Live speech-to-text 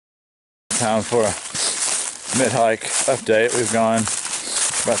time for a mid-hike update. We've gone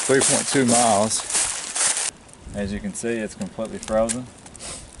about 3.2 miles. As you can see, it's completely frozen,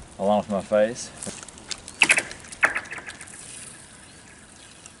 along with my face.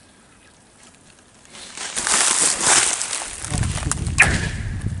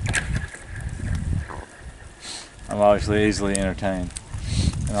 I'm obviously easily entertained.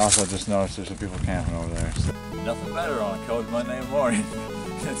 And also just noticed there's some people camping over there. So. Nothing better on a cold Monday morning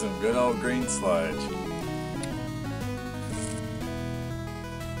than some good old green sludge.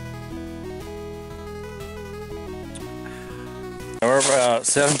 We're about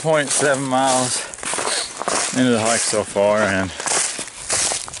 7.7 miles into the hike so far, and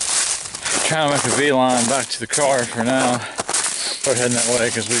trying to make a beeline back to the car for now. We're heading that way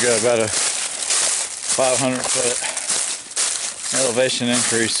because we got about a 500-foot elevation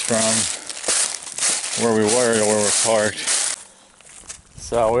increase from where we were to where we're parked.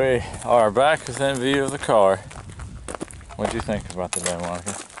 So we are back within view of the car. What do you think about the day, Monica?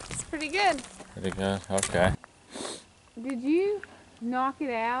 It's pretty good. Pretty good? Okay. Did you knock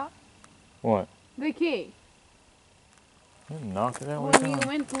it out? What? The key. You knocked it out? When you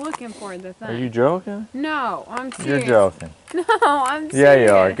went looking for the thing. Are you joking? No, I'm serious. You're joking. No, I'm serious. Yeah,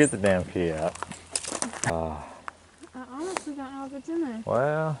 you are. Get the damn key out. I honestly don't know if it's in there.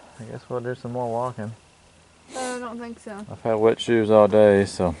 Well, I guess we'll do some more walking. I don't think so. I've had wet shoes all day,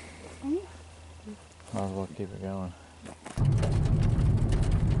 so Yeah. might as well keep it going.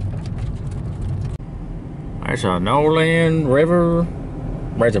 There's a Nolan River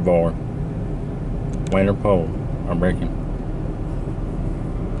Reservoir. Winter pole. I'm breaking.